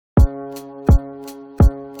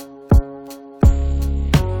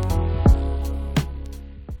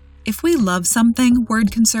If we love something,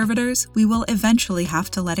 word conservators, we will eventually have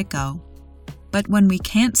to let it go. But when we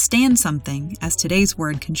can't stand something, as today's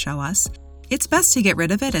word can show us, it's best to get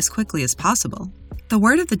rid of it as quickly as possible. The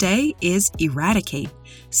word of the day is eradicate,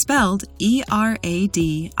 spelled E-R-A-D-I-C-A-T-E.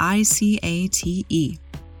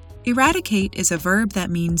 Eradicate is a verb that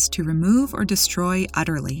means to remove or destroy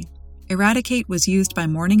utterly. Eradicate was used by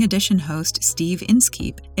Morning Edition host Steve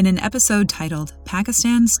Inskeep in an episode titled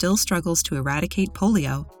Pakistan Still Struggles to Eradicate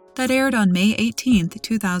Polio that aired on May 18,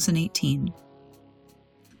 2018.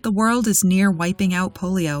 The world is near wiping out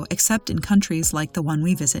polio except in countries like the one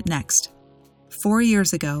we visit next. 4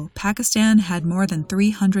 years ago, Pakistan had more than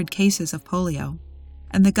 300 cases of polio,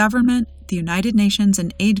 and the government, the United Nations,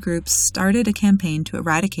 and aid groups started a campaign to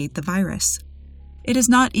eradicate the virus. It is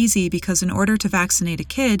not easy because in order to vaccinate a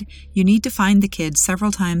kid, you need to find the kid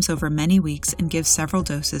several times over many weeks and give several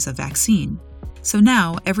doses of vaccine. So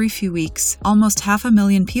now, every few weeks, almost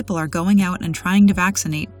 500,000 people are going out and trying to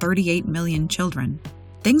vaccinate 38 million children.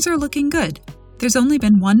 Things are looking good. There's only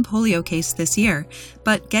been one polio case this year,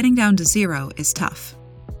 but getting down to 0 is tough.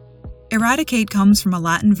 Eradicate comes from a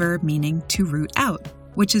Latin verb meaning to root out,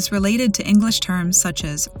 which is related to English terms such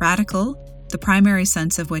as radical, the primary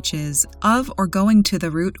sense of which is of or going to the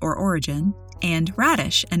root or origin, and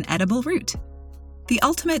radish, an edible root. The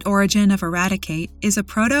ultimate origin of eradicate is a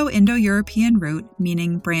Proto-Indo-European root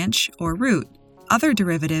meaning branch or root. Other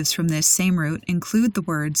derivatives from this same root include the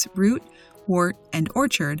words root, wart, and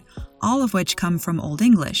orchard, all of which come from Old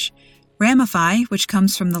English, ramify, which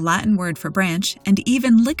comes from the Latin word for branch, and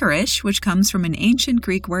even licorice, which comes from an ancient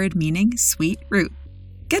Greek word meaning sweet root.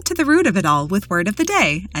 Get to the root of it all with Word of the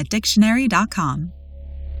Day at dictionary.com.